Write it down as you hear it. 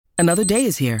Another day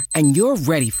is here, and you're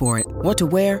ready for it. What to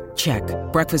wear? Check.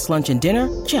 Breakfast, lunch, and dinner?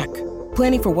 Check.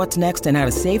 Planning for what's next and how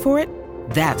to save for it?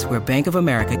 That's where Bank of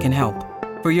America can help.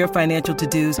 For your financial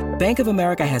to-dos, Bank of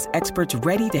America has experts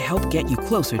ready to help get you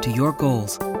closer to your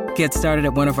goals. Get started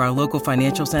at one of our local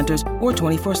financial centers or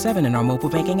 24/7 in our mobile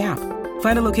banking app.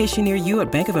 Find a location near you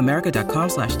at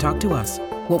bankofamerica.com/talktous.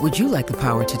 What would you like the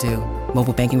power to do?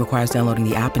 Mobile banking requires downloading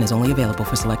the app and is only available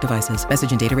for select devices.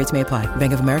 Message and data rates may apply.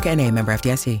 Bank of America N.A., member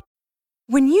FDIC.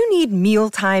 When you need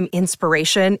mealtime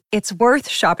inspiration, it's worth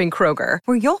shopping Kroger,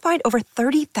 where you'll find over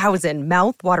 30,000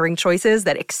 mouth-watering choices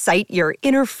that excite your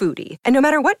inner foodie. And no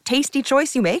matter what tasty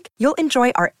choice you make, you'll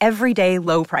enjoy our everyday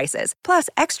low prices, plus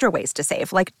extra ways to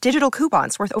save, like digital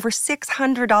coupons worth over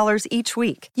 $600 each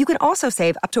week. You can also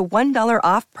save up to $1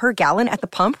 off per gallon at the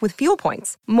pump with fuel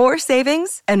points. More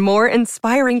savings and more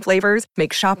inspiring flavors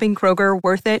make shopping Kroger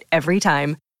worth it every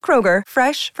time. Kroger,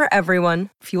 fresh for everyone.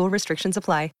 Fuel restrictions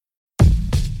apply.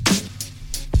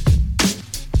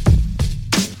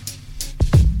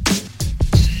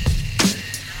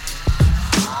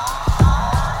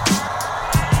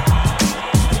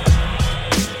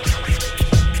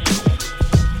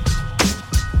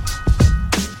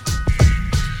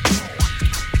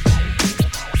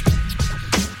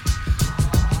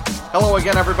 Hello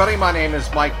again, everybody. My name is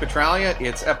Mike Petraglia.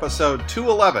 It's episode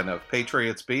 211 of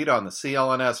Patriots Beat on the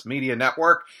CLNS Media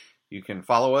Network. You can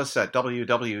follow us at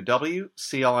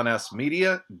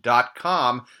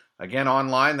www.clnsmedia.com. Again,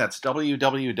 online, that's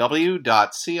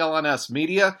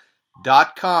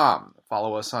www.clnsmedia.com.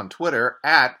 Follow us on Twitter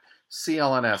at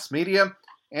CLNS Media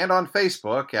and on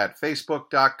Facebook at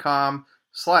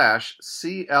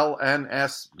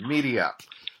facebook.com/CLNS Media.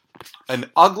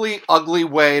 An ugly, ugly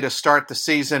way to start the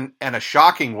season and a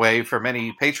shocking way for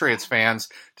many Patriots fans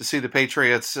to see the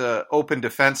Patriots open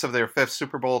defense of their fifth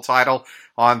Super Bowl title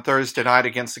on Thursday night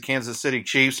against the Kansas City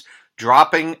Chiefs,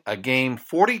 dropping a game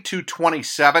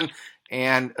 42-27,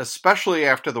 and especially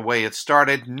after the way it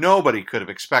started, nobody could have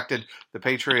expected the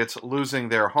Patriots losing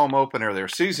their home opener, their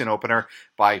season opener,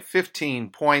 by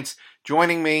 15 points.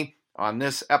 Joining me on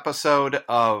this episode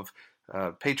of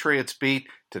Patriots Beat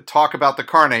to talk about the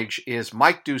carnage is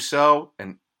Mike Dussault,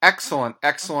 an excellent,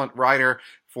 excellent writer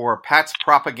for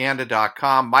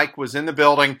patspropaganda.com. Mike was in the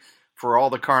building for all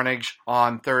the carnage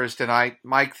on Thursday night.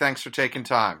 Mike, thanks for taking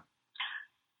time.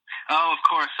 Oh, of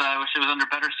course. I wish it was under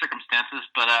better circumstances,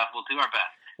 but we'll do our best.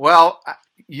 Well,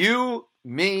 you,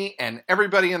 me, and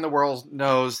everybody in the world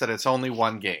knows that it's only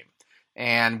one game.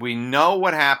 And we know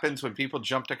what happens when people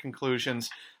jump to conclusions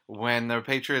when the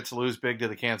Patriots lose big to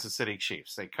the Kansas City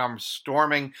Chiefs. They come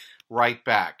storming right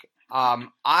back.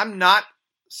 I'm not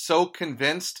so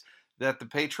convinced that the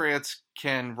Patriots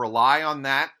can rely on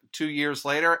that 2 years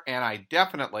later, and I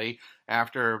definitely,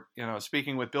 after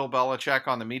speaking with Bill Belichick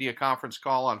on the media conference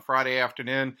call on Friday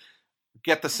afternoon,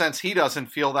 get the sense he doesn't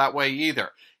feel that way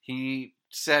either. He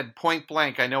said point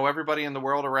blank, I know everybody in the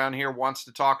world around here wants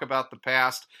to talk about the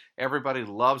past. Everybody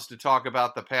loves to talk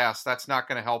about the past. That's not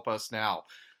going to help us now.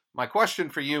 My question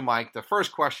for you, Mike, the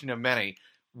first question of many,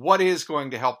 what is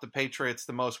going to help the Patriots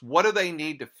the most? What do they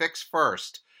need to fix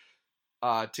first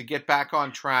to get back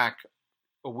on track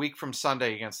a week from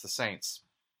Sunday against the Saints?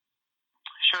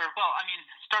 Sure. Well, I mean,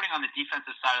 starting on the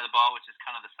defensive side of the ball, which is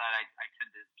kind of the side I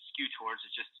tend to skew towards,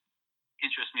 it just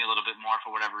interests me a little bit more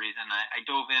for whatever reason. I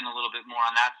dove in a little bit more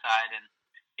on that side, and,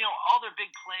 all their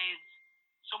big plays,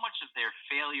 so much of their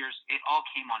failures, it all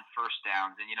came on first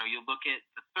downs. And, you look at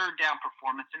the third down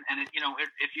performance, and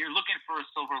if you're looking for a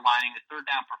silver lining, the third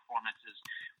down performances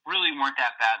really weren't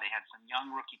that bad. They had some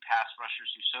young rookie pass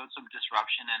rushers who showed some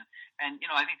disruption, and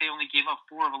I think they only gave up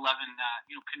 4 of 11,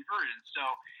 conversions. So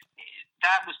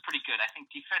that was pretty good. I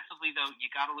think defensively, though, you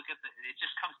got to look at it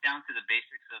just comes down to the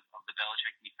basics of the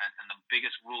Belichick defense, and the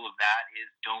biggest rule of that is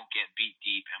don't get beat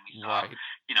deep. And we saw, Right.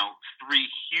 3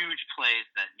 huge plays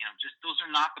that, just those are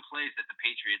not the plays that the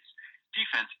Patriots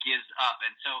defense gives up.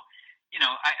 And so,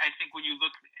 I think when you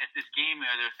look at this game,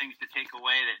 are there things to take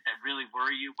away that really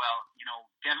worry you? Well,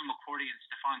 Devin McCourty and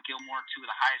Stephon Gilmore, 2 of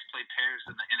the highest played players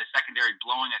in the secondary,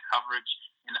 blowing a coverage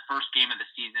in the first game of the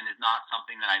season is not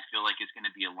something that I feel like is going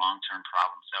to be a long-term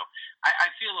problem. So I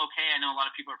feel okay. I know a lot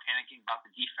of people are panicking about the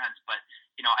defense, but,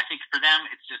 I think for them,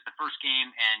 it's just the first game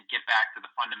and get back to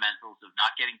the fundamentals of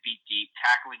not getting beat deep,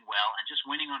 tackling well, and just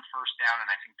winning on first down,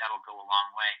 and I think that'll go a long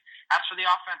way. As for the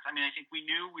offense, I mean, I think we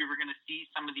knew we were going to see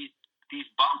some of these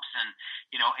bumps, and,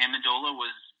 Amendola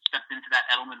was stepped into that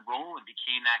Edelman role and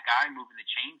became that guy moving the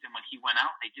chains. And when he went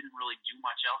out, they didn't really do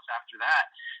much else after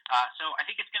that. So I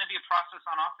think it's going to be a process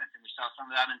on offense, and we saw some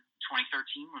of that in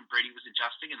 2013 when Brady was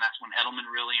adjusting, and that's when Edelman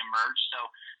really emerged. So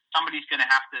somebody's going to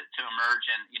have to emerge,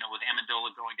 and with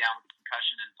Amendola going down with a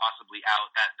concussion and possibly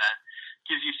out, that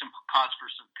gives you some cause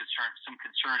for some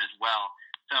concern as well.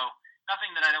 So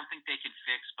nothing that I don't think they can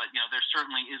fix, but there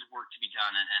certainly is work to be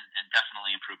done and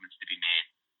definitely improvements to be made.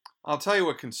 I'll tell you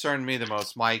what concerned me the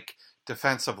most, Mike,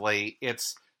 defensively.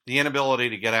 It's the inability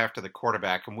to get after the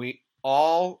quarterback. And we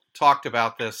all talked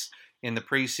about this in the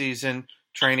preseason,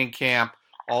 training camp,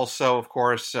 also, of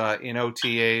course, in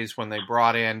OTAs when they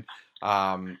brought in,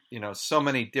 so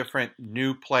many different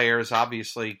new players.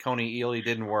 Obviously, Coney Ealy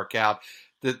didn't work out.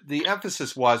 The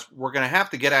emphasis was we're going to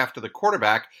have to get after the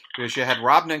quarterback because you had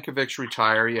Rob Ninkovich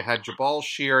retire, you had Jabal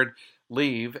Sheard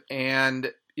leave,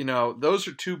 and those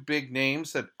are two big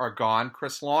names that are gone.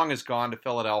 Chris Long is gone to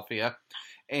Philadelphia.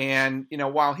 And,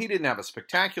 while he didn't have a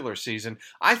spectacular season,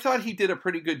 I thought he did a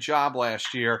pretty good job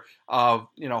last year of,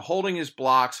 holding his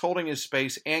blocks, holding his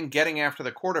space, and getting after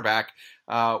the quarterback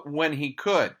when he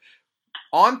could.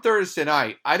 On Thursday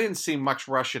night, I didn't see much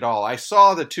rush at all. I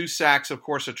saw the 2 sacks, of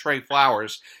course, of Trey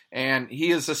Flowers, and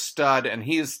he is a stud, and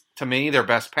he is, to me, their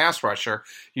best pass rusher.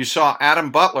 You saw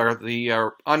Adam Butler, the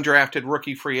undrafted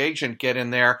rookie free agent, get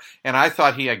in there, and I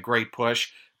thought he had great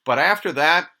push. But after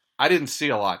that, I didn't see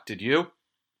a lot. Did you?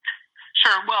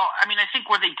 Sure. Well, I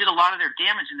think where they did a lot of their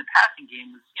damage in the passing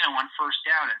game was, on first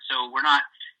down, and so we're not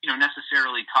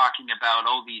necessarily talking about,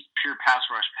 these pure pass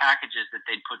rush packages that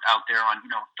they'd put out there on,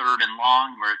 third and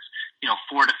long where it's,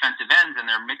 4 defensive ends and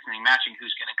they're mixing and matching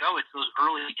who's going to go. It's those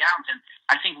early downs. And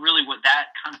I think really what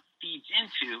that kind of feeds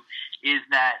into is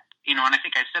that, and I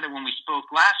think I said it when we spoke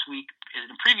last week in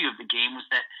the preview of the game, was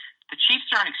that the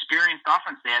Chiefs are an experienced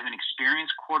offense. They have an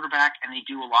experienced quarterback, and they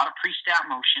do a lot of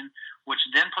pre-snap motion, which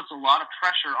then puts a lot of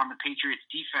pressure on the Patriots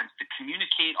defense to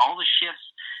communicate all the shifts.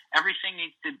 Everything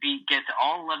needs to get to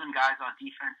all 11 guys on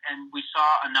defense, and we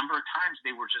saw a number of times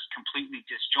they were just completely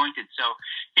disjointed. So,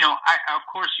 of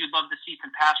course, you'd love to see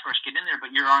some pass rush get in there,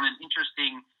 but you're on an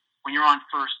interesting – when you're on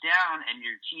first down and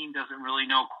your team doesn't really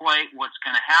know quite what's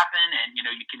going to happen, and,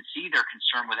 you can see they're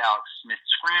concerned with Alex Smith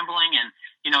scrambling, and,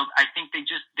 I think they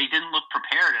didn't look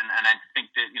prepared, and I think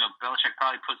that, Belichick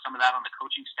probably put some of that on the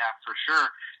coaching staff for sure.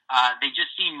 They just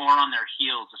seem more on their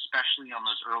heels, especially on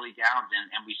those early downs,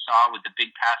 and we saw with the big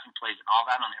passing plays and all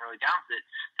that on the early downs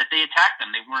that they attacked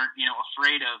them. They weren't,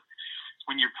 afraid of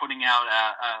when you're putting out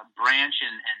a Branch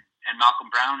and Malcolm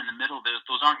Brown in the middle.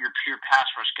 Those aren't your pure pass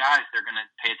rush guys. They're going to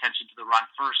pay attention to the run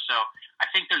first. So I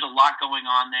think there's a lot going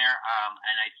on there,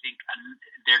 and I think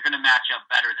they're going to match up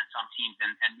better than some teams.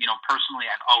 And personally,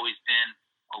 I've always been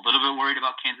a little bit worried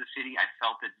about Kansas City. I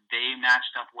felt that they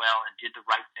matched up well and did the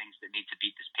right things that need to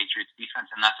beat this Patriots defense,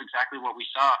 and that's exactly what we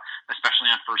saw, especially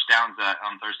on first downs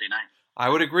on Thursday night. I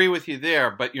would agree with you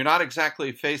there, but you're not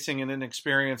exactly facing an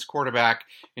inexperienced quarterback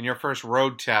in your first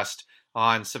road test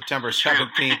on September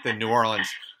 17th in New Orleans.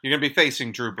 You're going to be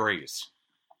facing Drew Brees.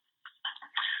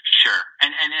 Sure.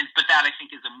 But that, I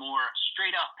think, is a more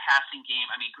straight-up passing game.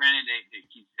 Granted,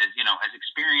 he's as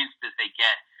experienced as they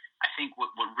get. I think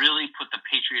what really put the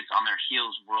Patriots on their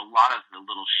heels were a lot of the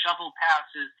little shovel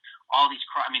passes, all these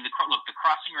the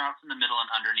crossing routes in the middle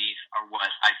and underneath are what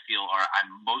I feel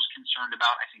I'm most concerned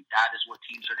about. I think that is what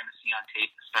teams are going to see on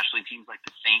tape, especially teams like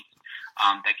the Saints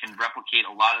that can replicate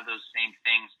a lot of those same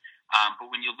things.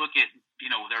 But when you look at,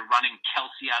 they're running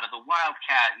Kelsey out of the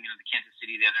Wildcat, the Kansas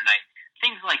City the other night,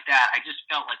 things like that, I just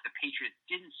felt like the Patriots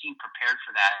didn't seem prepared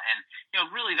for that. And,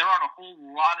 really there aren't a whole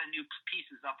lot of new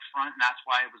pieces up front, and that's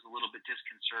why it was a little bit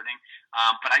disconcerting.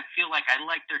 But I feel like I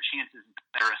like their chances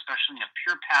better, especially in a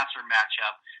pure passer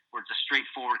matchup where it's a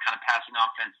straightforward kind of passing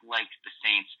offense like the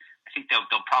Saints. I think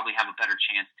they'll probably have a better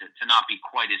chance to not be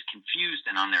quite as confused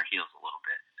and on their heels a little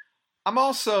bit. I'm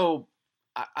also...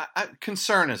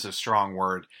 concern is a strong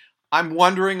word. I'm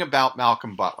wondering about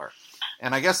Malcolm Butler.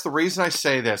 And I guess the reason I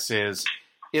say this is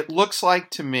it looks like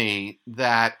to me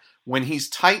that when he's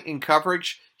tight in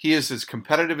coverage, he is as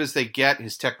competitive as they get.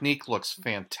 His technique looks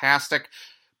fantastic.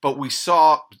 But we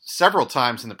saw several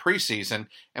times in the preseason,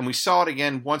 and we saw it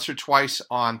again once or twice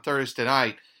on Thursday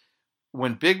night,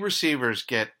 when big receivers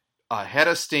get a head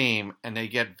of steam and they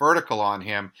get vertical on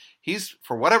him, he's,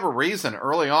 for whatever reason,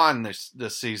 early on this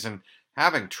season,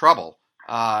 having trouble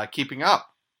keeping up.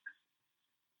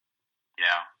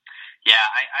 Yeah,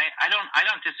 I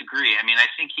don't disagree. I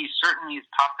think he certainly has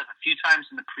popped up a few times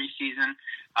in the preseason.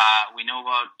 We know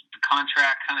about the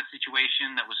contract kind of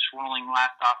situation that was swirling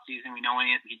last offseason. We know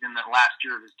he's in the last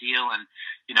year of his deal, and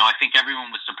I think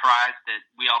everyone was surprised that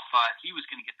we all thought he was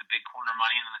going to get the big corner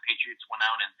money, and then the Patriots went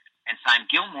out and signed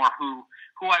Gilmore, who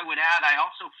I would add, I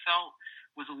also felt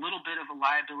was a little bit of a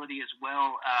liability as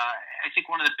well. I think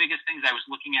one of the biggest things I was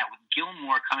looking at with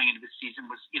Gilmore coming into the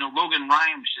season was, Logan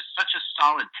Ryan was just such a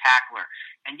solid tackler.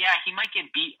 And yeah, he might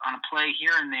get beat on a play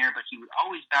here and there, but he would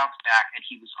always bounce back, and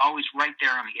he was always right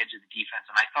there on the edge of the defense.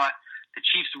 And I thought the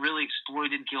Chiefs really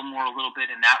exploited Gilmore a little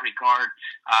bit in that regard.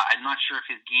 I'm not sure if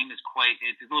his game is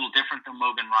it's a little different than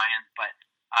Logan Ryan, but,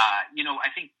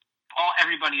 I think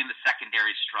everybody in the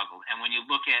secondary struggled. And when you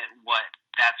look at what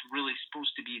that's really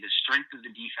supposed to be the strength of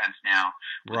the defense now,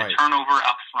 with the turnover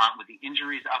up front, with the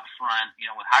injuries up front,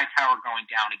 with Hightower going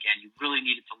down again, you really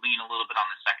needed to lean a little bit on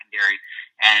the secondary.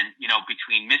 And,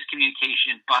 between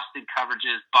miscommunication, busted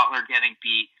coverages, Butler getting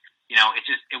beat,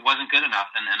 it wasn't good enough.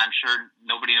 And I'm sure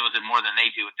nobody knows it more than they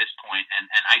do at this point.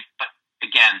 But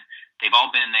again, they've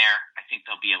all been there. I think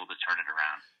they'll be able to turn it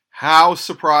around. How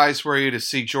surprised were you to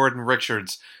see Jordan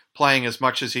Richards playing as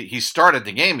much as he started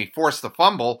the game? He forced the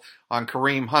fumble on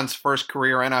Kareem Hunt's first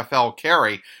career NFL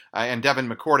carry, and Devin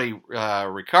McCourty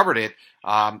recovered it.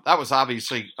 That was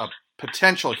obviously a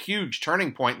potential huge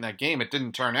turning point in that game. It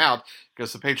didn't turn out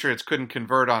because the Patriots couldn't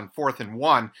convert on 4th and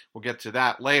 1. We'll get to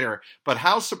that later. But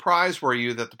how surprised were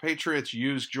you that the Patriots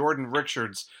used Jordan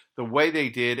Richards the way they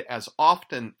did, as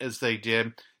often as they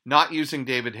did, not using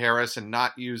David Harris and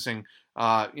not using,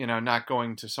 not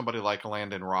going to somebody like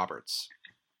Landon Roberts?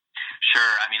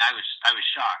 Sure. I mean, I was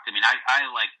shocked. I mean, I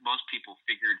like most people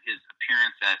figured his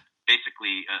appearance at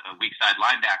basically a weak side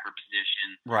linebacker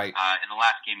position in the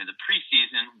last game of the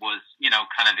preseason was,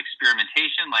 kind of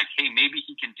experimentation, like, hey, maybe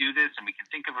he can do this and we can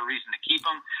think of a reason to keep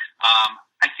him.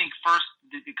 I think first,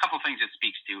 a couple things it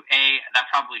speaks to. That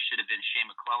probably should have been Shea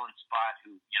McClellan's spot,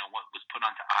 who, what was put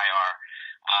onto IR.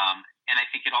 And I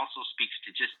think it also speaks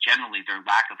to just generally their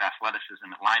lack of athleticism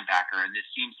at linebacker. And this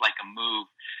seems like a move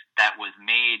that was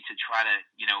made to try to,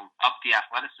 up the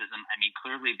athleticism. I mean,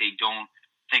 clearly they don't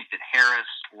think that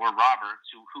Harris or Roberts,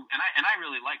 and I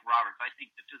really like Roberts. I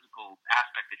think the physical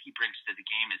aspect that he brings to the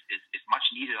game is much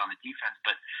needed on the defense,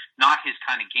 but not his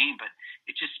kind of game. But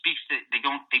it just speaks to they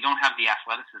don't have the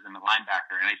athleticism at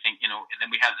linebacker. And I think, and then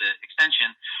we have the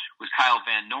extension with Kyle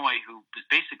Van Noy, who was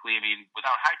basically, I mean,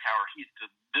 without Hightower, he's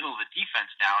the middle of the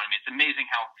defense now. I mean, it's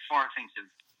amazing how far things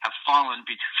have fallen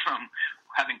from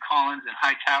having Collins and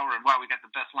Hightower and, wow, we got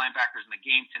the best linebackers in the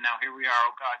game, to now here we are,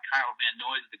 oh God, Kyle Van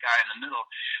Noy is the guy in the middle.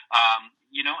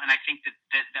 And I think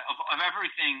that of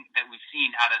everything that we've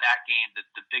seen out of that game,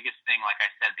 the biggest thing, like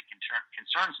I said, that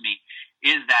concerns me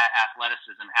is that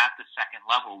athleticism at the second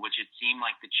level, which it seemed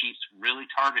like the Chiefs really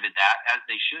targeted that, as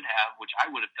they should have, which I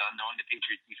would have done knowing the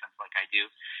Patriots defense like I do.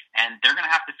 And they're going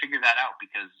to have to figure that out,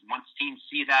 because once teams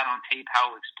see that on tape,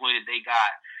 how exploited they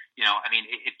got,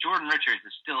 if Jordan Richards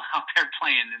is still out there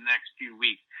playing in the next few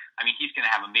weeks, I mean, he's going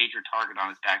to have a major target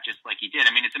on his back, just like he did.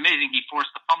 I mean, it's amazing he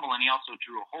forced the fumble and he also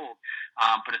drew a hold.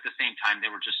 But at the same time, there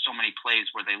were just so many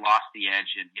plays where they lost the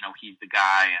edge, and, he's the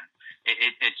guy. And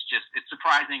it's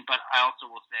surprising. But I also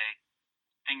will say,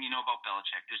 thing about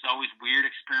Belichick, there's always weird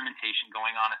experimentation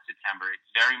going on in September.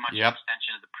 It's very much an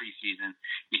extension of the preseason.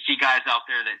 You see guys out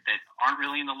there that aren't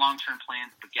really in the long-term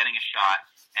plans, but getting a shot.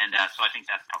 And so I think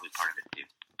that's probably part of it too.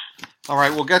 All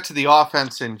right, we'll get to the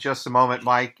offense in just a moment,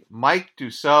 Mike. Mike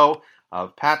Dussault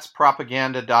of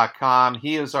patspropaganda.com.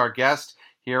 He is our guest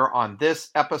here on this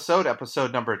episode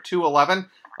number 211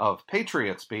 of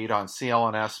Patriots Beat on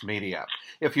CLNS Media.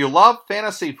 If you love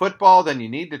fantasy football, then you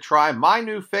need to try my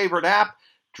new favorite app,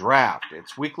 Draft.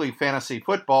 It's weekly fantasy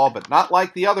football, but not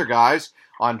like the other guys.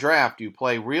 On Draft, you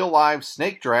play real live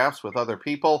snake drafts with other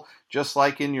people, just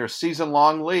like in your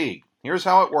season-long league. Here's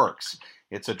how it works.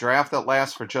 It's a draft that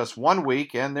lasts for just 1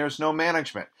 week, and there's no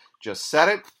management. Just set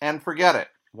it and forget it.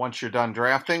 Once you're done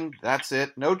drafting, that's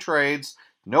it. No trades,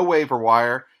 no waiver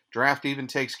wire. Draft even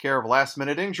takes care of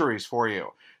last-minute injuries for you.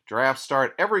 Drafts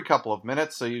start every couple of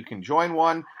minutes, so you can join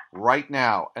one right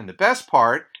now. And the best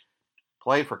part,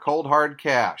 play for cold hard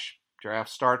cash.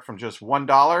 Drafts start from just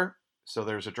 $1, so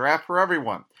there's a draft for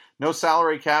everyone. No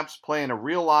salary caps, play in a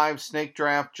real live snake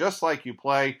draft just like you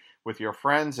play with your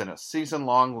friends in a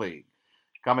season-long league.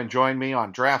 Come and join me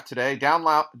on Draft today.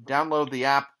 Download the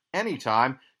app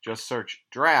anytime. Just search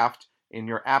Draft in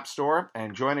your app store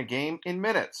and join a game in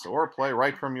minutes, or play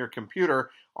right from your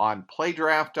computer on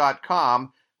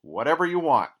playdraft.com, whatever you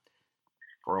want.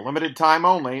 For a limited time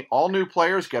only, all new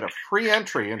players get a free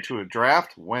entry into a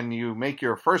draft when you make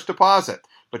your first deposit.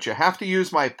 But you have to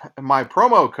use my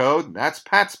promo code, that's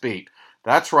PatsBeat.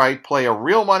 That's right, play a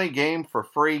real money game for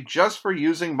free just for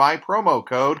using my promo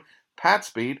code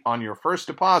PATSBEAT on your first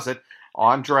deposit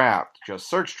on Draft. Just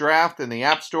search Draft in the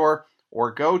App Store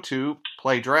or go to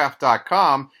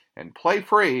playdraft.com and play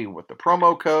free with the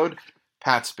promo code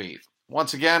PATSBEAT.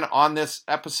 Once again, on this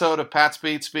episode of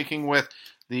PATSBEAT, speaking with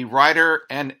the writer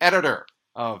and editor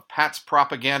of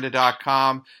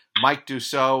PatsPropaganda.com, Mike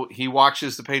Dussault. He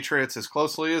watches the Patriots as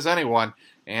closely as anyone.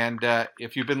 And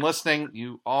if you've been listening,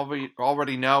 you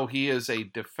already know he is a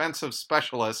defensive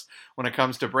specialist when it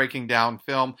comes to breaking down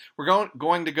film. We're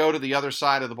going to go to the other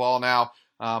side of the ball now,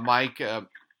 Mike.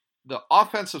 The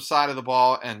offensive side of the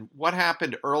ball and what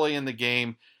happened early in the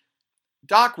game.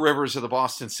 Doc Rivers of the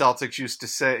Boston Celtics used to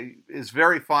say, is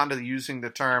very fond of using the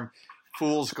term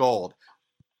fool's gold.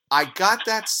 I got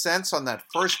that sense on that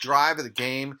first drive of the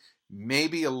game,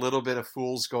 maybe a little bit of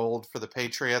fool's gold for the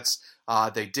Patriots.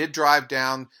 They did drive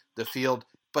down the field,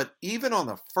 but even on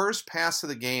the first pass of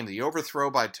the game, the overthrow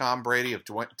by Tom Brady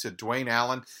to Dwayne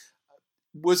Allen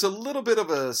was a little bit of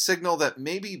a signal that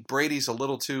maybe Brady's a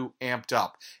little too amped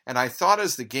up. And I thought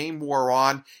as the game wore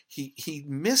on, he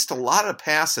missed a lot of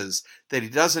passes that he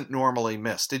doesn't normally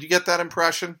miss. Did you get that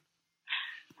impression?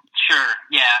 Sure.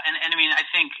 Yeah. And I mean, I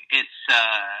think it's,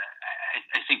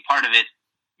 I think part of it,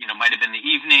 might have been the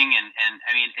evening. And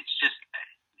I mean, it's just,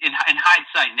 in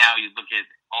hindsight now, you look at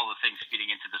all the things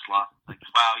feeding into this loss. Like,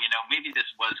 wow, maybe this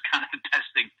was kind of the best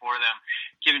thing for them,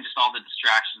 given just all the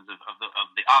distractions of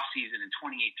the off season and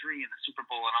 28-3 and the Super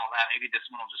Bowl and all that. Maybe this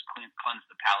one will just cleanse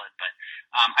the palate. But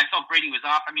I felt Brady was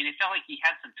off. I mean, it felt like he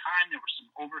had some time. There were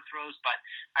some overthrows, but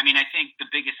I mean, I think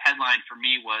the biggest headline for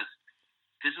me was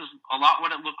this is a lot what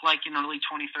it looked like in early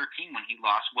 2013 when he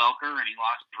lost Welker and he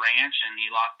lost Branch and he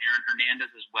lost Aaron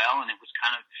Hernandez as well, and it was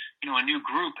kind of a new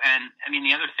group. And I mean,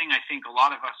 the other thing I think a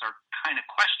lot of us are kind of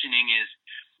questioning is,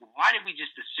 why did we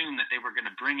just assume that they were going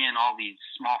to bring in all these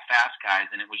small, fast guys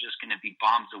and it was just going to be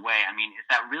bombs away? I mean, has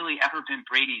that really ever been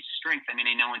Brady's strength? I mean,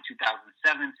 I know in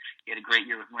 2007 he had a great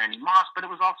year with Randy Moss, but it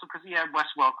was also because he had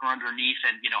Wes Welker underneath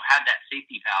and, had that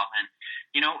safety valve. And,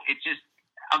 it just,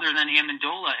 other than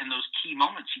Amendola in those key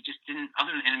moments, he just didn't,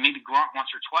 and maybe Gronk once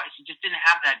or twice, he just didn't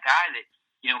have that guy that,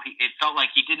 it felt like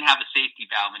he didn't have a safety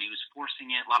valve and he was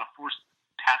forcing it, a lot of forced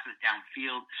passes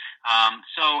downfield.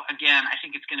 So again, I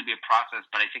think it's going to be a process,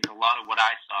 but I think a lot of what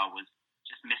I saw was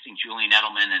just missing Julian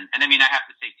Edelman. And I mean, I have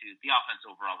to say too, the offense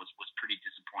overall was pretty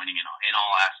disappointing in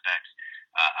all aspects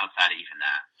outside of even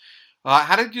that.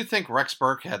 How did you think Rex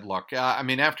Burkhead look? I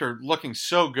mean, after looking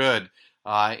so good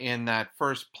in that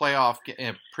first playoff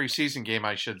preseason game,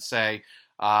 I should say,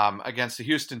 against the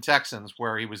Houston Texans,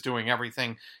 where he was doing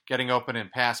everything, getting open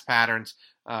in pass patterns,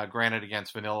 granted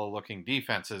against vanilla-looking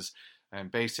defenses and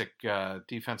basic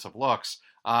defensive looks.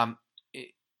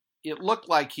 It looked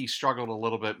like he struggled a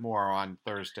little bit more on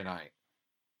Thursday night.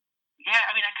 Yeah,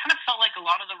 I mean, I kind of felt like a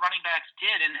lot of the running backs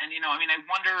did. And I mean, I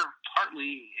wonder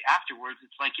partly afterwards,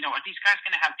 it's like, are these guys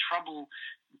going to have trouble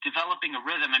developing a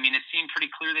rhythm? I mean, it seemed pretty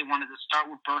clear they wanted to start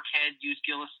with Burkhead, use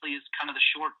Gillislee as kind of the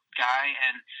short guy,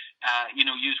 and,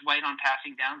 use White on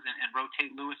passing downs and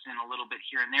rotate Lewis in a little bit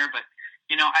here and there. But,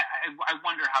 I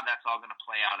wonder how that's all going to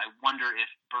play out. I wonder if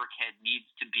Burkhead needs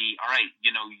to be, all right,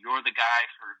 you're the guy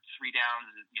for 3 downs,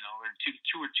 or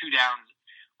two downs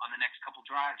on the next couple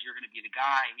drives, you're going to be the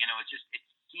guy. It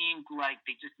seemed like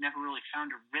they just never really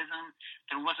found a rhythm.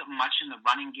 There wasn't much in the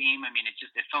running game. I mean, it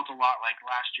felt a lot like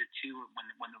last year too,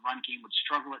 when the run game would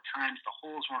struggle at times. The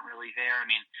holes weren't really there. I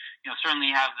mean,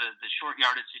 certainly you have the short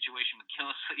yardage situation with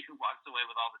Gillislee, who walks away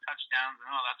with all the touchdowns, and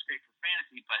that's great for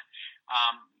fantasy. But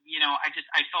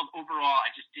I felt overall,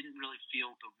 I just didn't really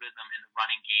feel the rhythm in the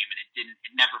running game, and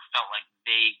it never felt like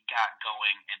they got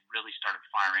going and really started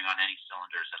firing on any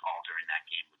cylinders at all during that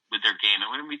game with their game.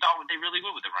 And we thought they really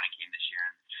would with the running game this year.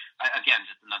 And again,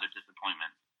 just another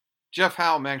disappointment. Jeff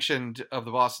Howe mentioned of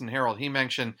the Boston Herald, he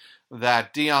mentioned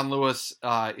that Dion Lewis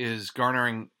is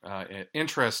garnering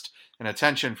interest and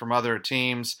attention from other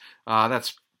teams.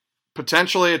 That's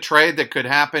potentially a trade that could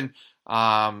happen,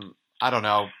 I don't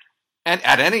know,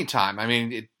 at any time. I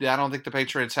mean, I don't think the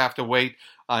Patriots have to wait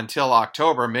until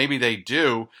October. Maybe they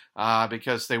do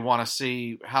because they want to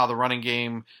see how the running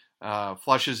game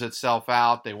flushes itself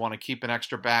out. They want to keep an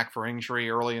extra back for injury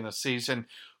early in the season.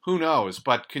 Who knows?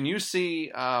 But can you see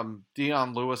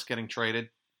Dion Lewis getting traded?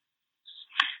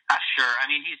 Sure. I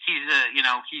mean, he's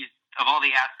of all the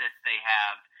assets they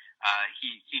have,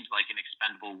 he seems like an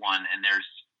expendable one. And there's,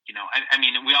 I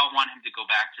mean, we all want him to go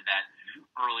back to that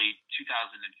early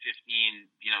 2015,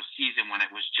 season when it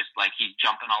was just like he's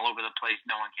jumping all over the place,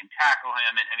 no one can tackle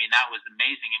him, and I mean that was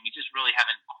amazing. And we just really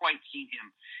haven't quite seen him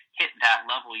hit that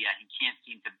level yet. He can't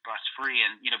seem to bust free,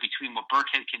 and between what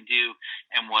Burkhead can do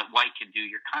and what White can do,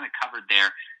 you're kind of covered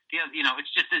there.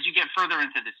 It's just as you get further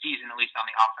into the season, at least on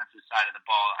the offensive side of the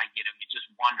ball, you just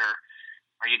wonder.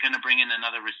 Are you going to bring in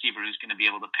another receiver who's going to be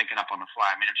able to pick it up on the fly?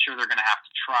 I mean, I'm sure they're going to have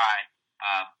to try,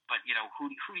 but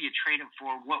who do you trade him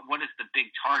for? What is the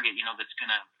big target? That's going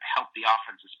to help the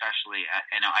offense, especially.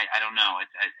 I don't know.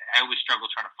 I always struggle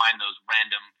trying to find those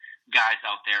random guys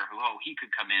out there who he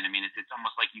could come in. I mean, it's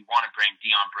almost like you want to bring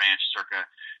Deion Branch circa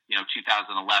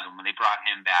 2011 when they brought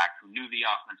him back, who knew the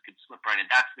offense could slip right in.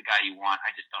 That's the guy you want.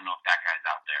 I just don't know if that guy's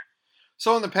out there.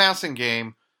 So in the passing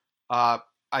game,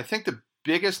 I think the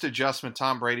biggest adjustment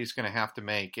Tom Brady's going to have to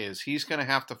make is he's going to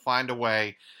have to find a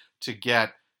way to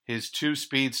get his two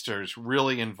speedsters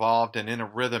really involved and in a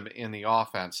rhythm in the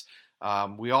offense.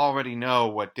 We already know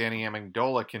what Danny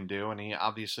Amendola can do, and he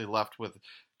obviously left with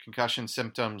concussion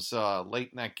symptoms late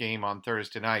in that game on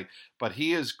Thursday night. But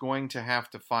he is going to have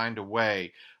to find a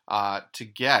way to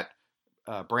get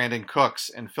Brandon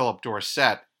Cooks and Philip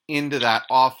Dorsett into that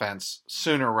offense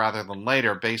sooner rather than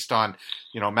later, based on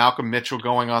Malcolm Mitchell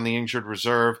going on the injured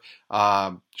reserve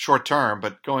short term,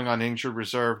 but going on injured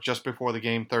reserve just before the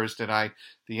game Thursday night,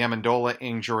 the Amendola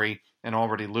injury, and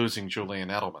already losing Julian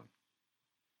Edelman.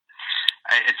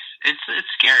 It's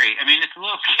scary. I mean, it's a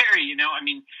little scary. I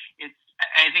mean,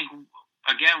 I think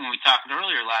again when we talked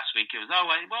earlier last week, it was they'll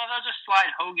just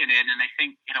slide Hogan in, and I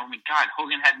think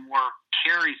Hogan had more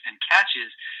carries than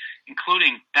catches,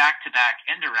 including back-to-back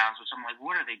end-arounds, which I'm like,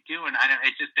 what are they doing?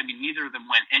 Neither of them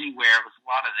went anywhere. It was a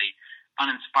lot of the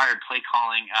uninspired play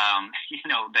calling,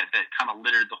 that kind of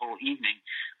littered the whole evening.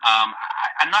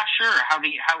 I'm not sure how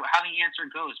the answer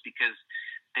goes, because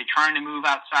they're trying to move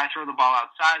outside, throw the ball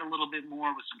outside a little bit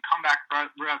more with some comeback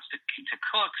routes to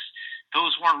Cooks.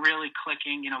 Those weren't really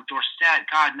clicking. Dorsett,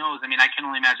 God knows. I mean, I can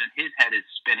only imagine his head is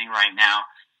spinning right now.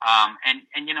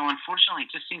 Unfortunately,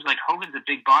 it just seems like Hogan's a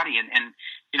big body, and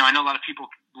I know a lot of people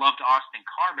loved Austin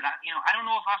Carr, but I don't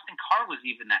know if Austin Carr was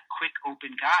even that quick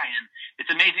open guy. And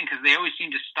it's amazing because they always seem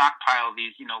to stockpile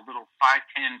these, little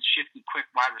 5'10", shifty,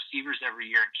 quick wide receivers every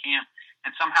year in camp.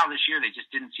 And somehow this year they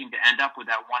just didn't seem to end up with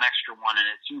that one extra one. And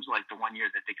it seems like the one year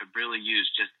that they could really use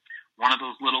just one of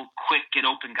those little quick get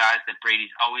open guys that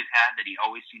Brady's always had, that he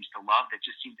always seems to love, that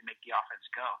just seem to make the offense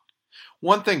go.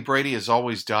 One thing Brady has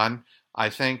always done, I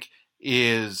think,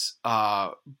 is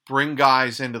bring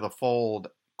guys into the fold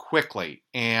quickly.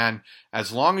 And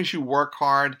as long as you work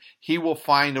hard, he will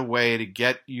find a way to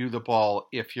get you the ball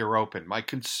if you're open. My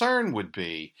concern would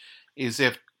be is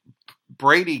if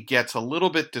Brady gets a little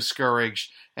bit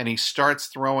discouraged and he starts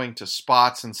throwing to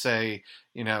spots and say,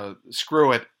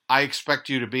 screw it, I expect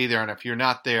you to be there, and if you're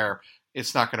not there,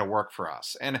 it's not going to work for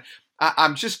us. And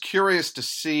I'm just curious to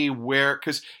see where,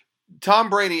 because Tom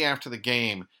Brady after the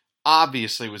game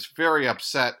obviously was very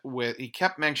upset with, he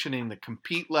kept mentioning the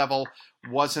compete level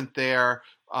wasn't there.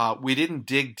 We didn't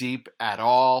dig deep at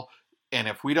all. And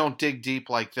if we don't dig deep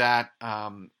like that,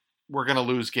 we're going to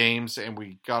lose games, and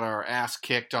we got our ass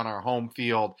kicked on our home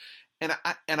field. And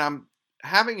I'm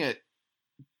having a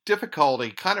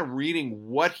difficulty kind of reading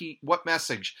what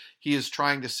message he is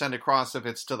trying to send across, if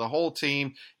it's to the whole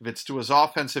team, if it's to his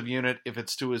offensive unit, if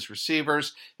it's to his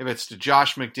receivers, if it's to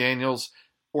Josh McDaniels,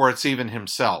 or it's even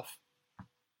himself.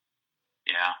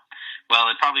 Yeah. Well,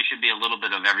 it probably should be a little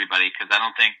bit of everybody, because I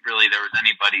don't think really there was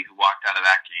anybody who walked out of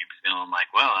that game feeling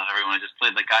like, well, if everyone just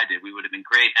played like I did, we would have been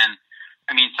great. And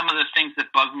I mean, some of the things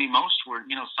that bugged me most were,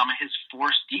 some of his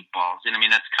forced deep balls. And I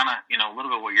mean, that's kind of, a little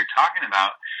bit what you're talking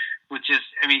about, which is,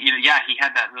 I mean, yeah, he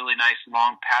had that really nice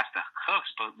long pass to Cooks,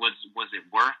 but was it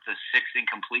worth the 6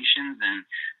 incompletions and,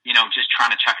 just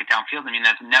trying to chuck it downfield? I mean,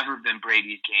 that's never been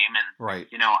Brady's game. And, right.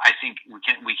 I think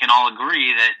we can all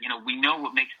agree that, we know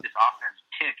what makes this offense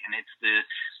tick, and it's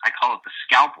I call it the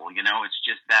scalpel, it's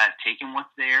just that taking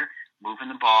what's there, moving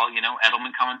the ball,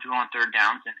 Edelman coming through on third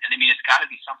downs. And I mean, it's got to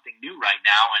be something new right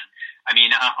now. And I mean,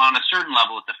 on a certain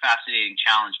level, it's a fascinating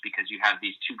challenge because you have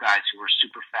these two guys who are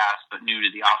super fast, but new to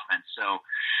the offense. So,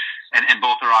 and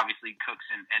both are obviously Cooks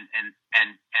and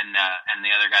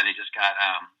the other guy they just got,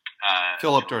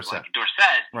 Philip Dorsett.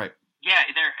 Dorsett. Right. Yeah.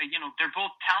 They're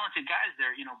both talented guys.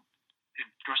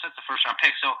 Dorsett's the first round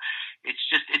pick. So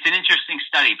it's an interesting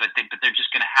study, but they're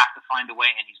just going to have to find a way,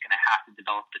 and he's going to have to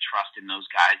develop the trust in those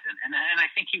guys. And I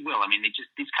think he will. I mean,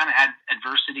 these kind of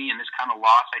adversity and this kind of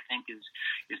loss, I think is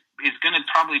going to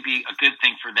probably be a good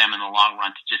thing for them in the long run,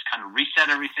 to just kind of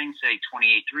reset everything, say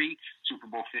 28-3, Super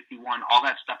Bowl 51. All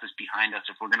that stuff is behind us.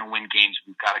 If we're going to win games,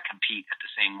 we've got to compete at the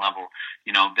same level,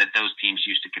 that those teams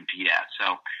used to compete at.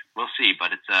 So we'll see,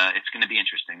 but it's going to be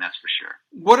interesting, that's for sure.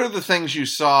 What are the things you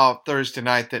saw Thursday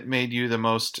night that made you the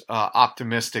most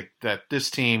optimistic that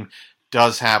this team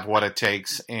does have what it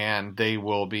takes and they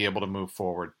will be able to move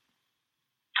forward?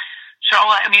 So,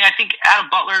 I think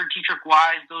Adam Butler, Dietrich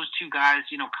Wise, those two guys,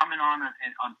 coming on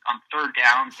third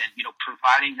downs and,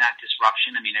 providing that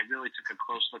disruption. I really took a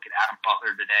close look at Adam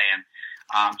Butler today and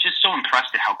just so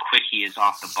impressed at how quick he is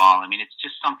off the ball. It's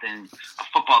just something a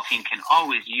football team can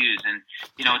always use. And,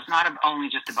 it's not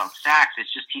only just about sacks.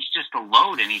 It's just, he's just a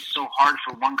load and he's so hard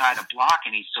for one guy to block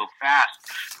and he's so fast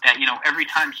that, every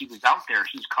time he was out there,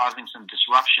 he's causing some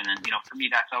disruption. And, for me,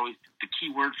 that's always the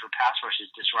key word for pass rush is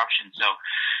disruption. So,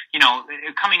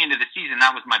 coming into the season,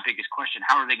 that was my biggest question.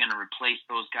 How are they going to replace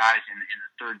those guys in the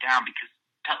third down? Because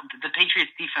the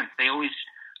Patriots defense, they always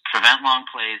prevent long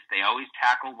plays. They always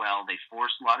tackle well. They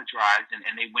force a lot of drives, and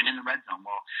they win in the red zone.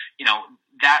 Well,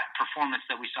 that performance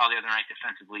that we saw the other night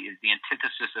defensively is the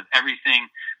antithesis of everything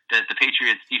that the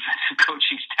Patriots defensive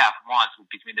coaching staff wants,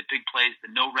 between the big plays,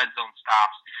 the no red zone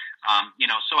stops.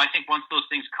 So I think once those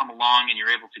things come along and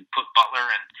you're able to put Butler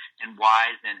and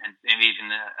Wise and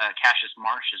even Cassius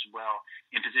Marsh as well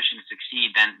in position to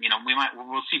succeed, then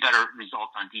we'll see better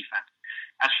results on defense.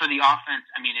 As for the offense,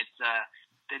 it's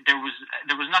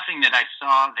there was nothing that I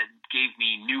saw that gave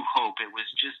me new hope. It was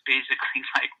just basically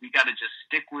like, we got to just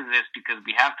stick with this because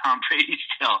we have Tom Brady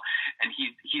still, and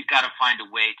he's got to find a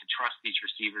way to trust these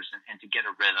receivers and to get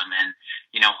a rhythm. And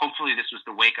hopefully this was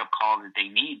the wake up call that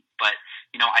they need. But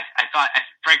I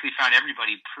frankly found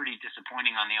everybody pretty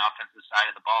disappointing on the offensive side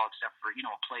of the ball, except for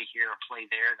a play here, a play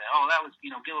there. That was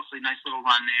Gillislee, nice little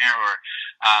run there, or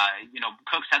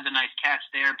Cooks had the nice catch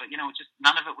there, but just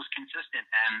none of it was consistent,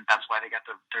 and that's why they got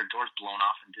their doors blown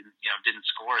off and didn't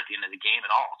score at the end of the game at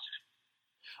all.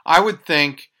 I would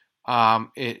think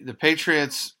the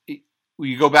Patriots.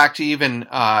 You go back to even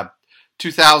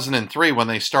 2003 when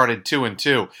they started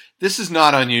 2-2. This is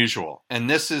not unusual, and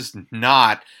this is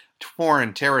not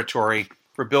foreign territory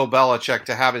for Bill Belichick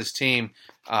to have his team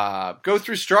go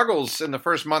through struggles in the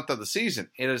first month of the season.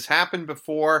 It has happened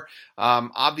before.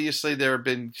 Obviously, there have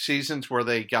been seasons where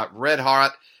they got red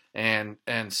hot and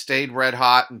stayed red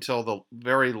hot until the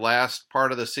very last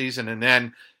part of the season. And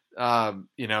then,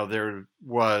 there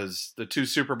was the 2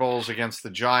 Super Bowls against the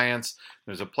Giants.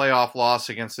 There's a playoff loss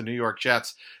against the New York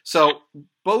Jets. So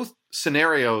both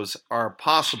scenarios are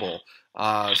possible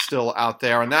still out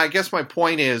there. And I guess my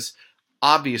point is,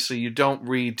 obviously, you don't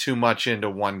read too much into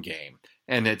one game.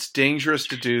 And it's dangerous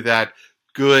to do that,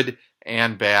 good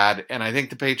and bad. And I think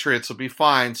the Patriots will be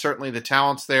fine. Certainly the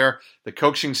talent's there. The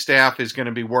coaching staff is going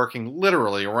to be working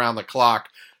literally around the clock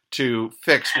to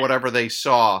fix whatever they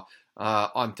saw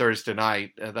on Thursday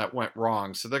night that went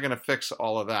wrong. So they're going to fix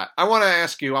all of that. I want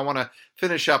to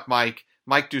finish up, Mike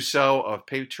Dussault of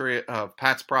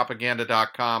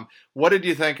PatsPropaganda.com. What did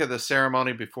you think of the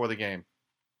ceremony before the game?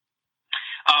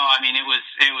 Oh,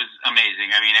 it was amazing.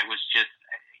 It was just,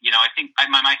 I think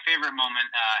my favorite moment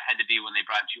had to be when they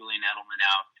brought Julian Edelman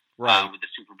out with the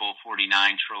Super Bowl 49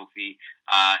 trophy.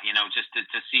 Just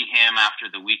to see him after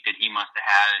the week that he must have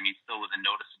had. Still with a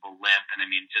noticeable limp, and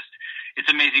it's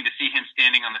amazing to see him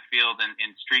standing on the field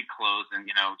in street clothes and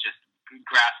just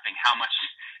grasping how much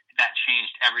that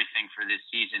changed everything for this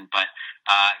season. But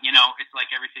it's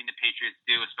like everything the Patriots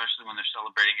do, especially when they're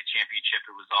celebrating a championship.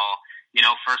 It was all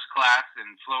first class,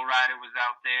 and Flo Rida was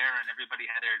out there, and everybody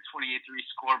had their 28-3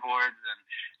 scoreboards,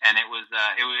 and it was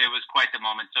quite the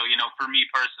moment. So for me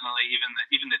personally,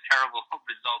 even the terrible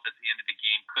result at the end of the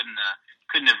game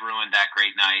couldn't have ruined that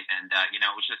great night. And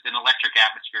it was just an electric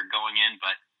atmosphere going in,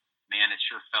 but man, it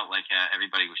sure felt like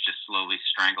everybody was just slowly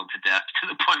strangled to death to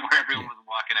the point where everyone was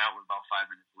walking out with about 5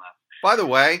 minutes left. By the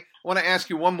way, I want to ask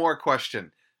you one more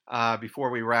question before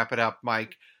we wrap it up,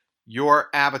 Mike. Your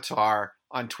avatar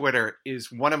on Twitter is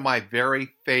one of my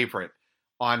very favorite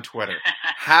on Twitter.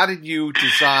 How did you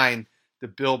design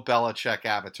the Bill Belichick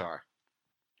avatar?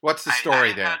 What's the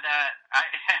story there? I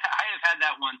have had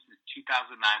that one since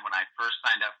 2009 when I first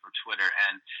signed up for Twitter,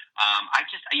 and I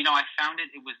just, I found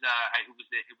it. It was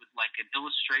like an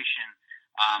illustration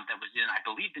that was in, I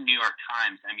believe, the New York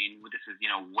Times. This is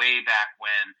way back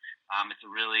when. It's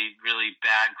a really, really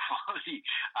bad quality,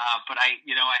 but I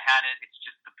had it. It's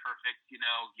just the perfect. You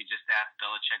just ask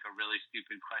Belichick a really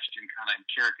stupid question, kind of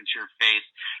caricature face,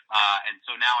 and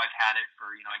so now I've had it for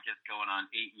I guess going on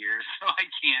 8 years. So I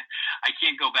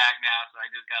can't go back now. So I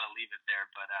just got to leave it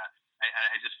there. But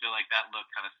I just feel like that look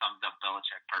kind of sums up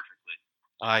Belichick perfectly.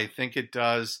 I think it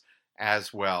does.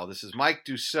 as well. This is Mike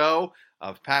Dussault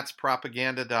of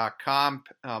patspropaganda.com.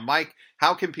 Mike,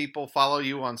 how can people follow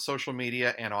you on social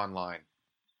media and online?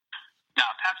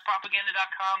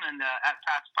 patspropaganda.com and at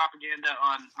patspropaganda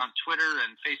on Twitter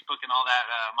and Facebook and all that.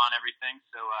 I'm on everything.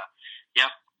 So,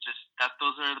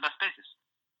 those are the best places.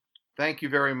 Thank you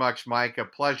very much, Mike. A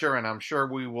pleasure, and I'm sure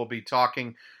we will be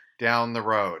talking down the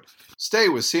road. Stay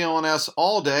with CLNS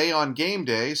all day on game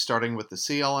day, starting with the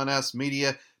CLNS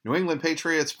Media New England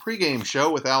Patriots pregame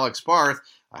show with Alex Barth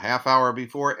a half hour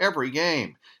before every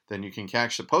game. Then you can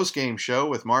catch the postgame show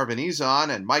with Marvin Ezon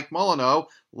and Mike Molyneux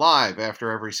live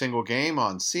after every single game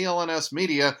on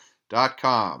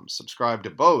clnsmedia.com. Subscribe to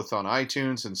both on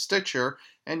iTunes and Stitcher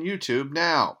and YouTube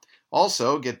now.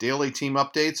 Also, get daily team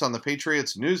updates on the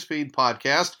Patriots Newsfeed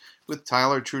podcast with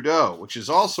Tyler Trudeau, which is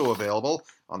also available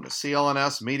on the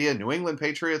CLNS Media New England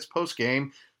Patriots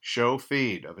postgame show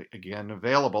feed. Again,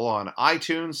 available on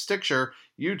iTunes, Stitcher,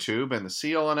 YouTube, and the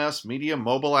CLNS Media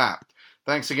mobile app.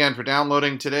 Thanks again for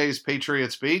downloading today's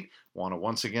Patriots Beat. Want to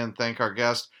once again thank our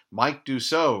guest, Mike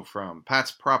Dussault from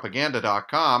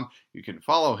patspropaganda.com. You can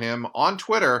follow him on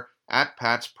Twitter at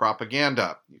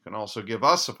patspropaganda. You can also give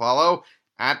us a follow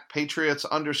at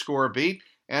Patriots_beat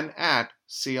and at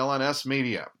CLNS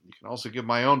Media. You can also give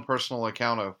my own personal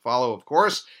account a follow, of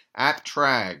course, at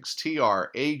Trags,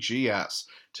 Trags.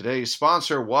 Today's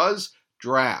sponsor was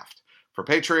Draft. For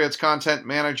Patriots content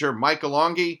manager Mike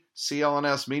Alongi,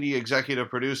 CLNS Media executive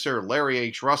producer Larry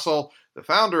H. Russell, the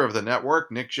founder of the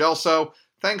network, Nick Gelso,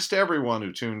 thanks to everyone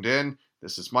who tuned in.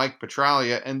 This is Mike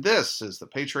Petraglia, and this is the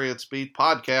Patriots Beat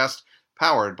podcast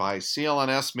powered by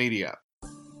CLNS Media.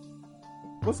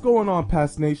 What's going on,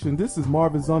 Pats Nation? This is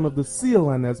Marvin Zahn of the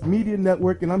CLNS Media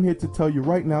Network, and I'm here to tell you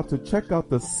right now to check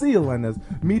out the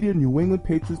CLNS Media New England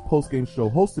Patriots postgame show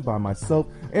hosted by myself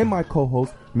and my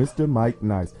co-host, Mr. Mike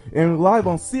Nice. And live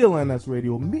on CLNS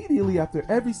Radio immediately after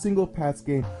every single Pats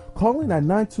game. Call in at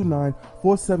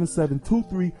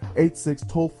 929-477-2386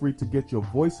 toll-free to get your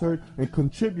voice heard and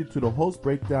contribute to the host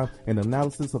breakdown and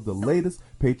analysis of the latest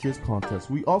Patriots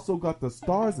contest. We also got the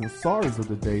stars and sorries of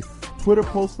the day, Twitter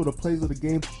posts for the plays of the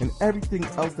game, and everything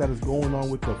else that is going on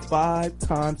with the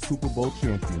 5-time Super Bowl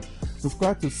champions.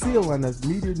 Subscribe to CLNS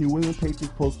Media New England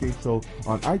Patriots postgame show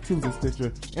on iTunes and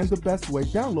Stitcher, and the best way,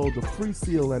 download the free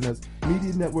CLNS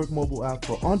Media Network mobile app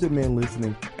for on-demand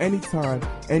listening anytime,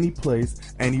 any place,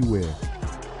 anywhere.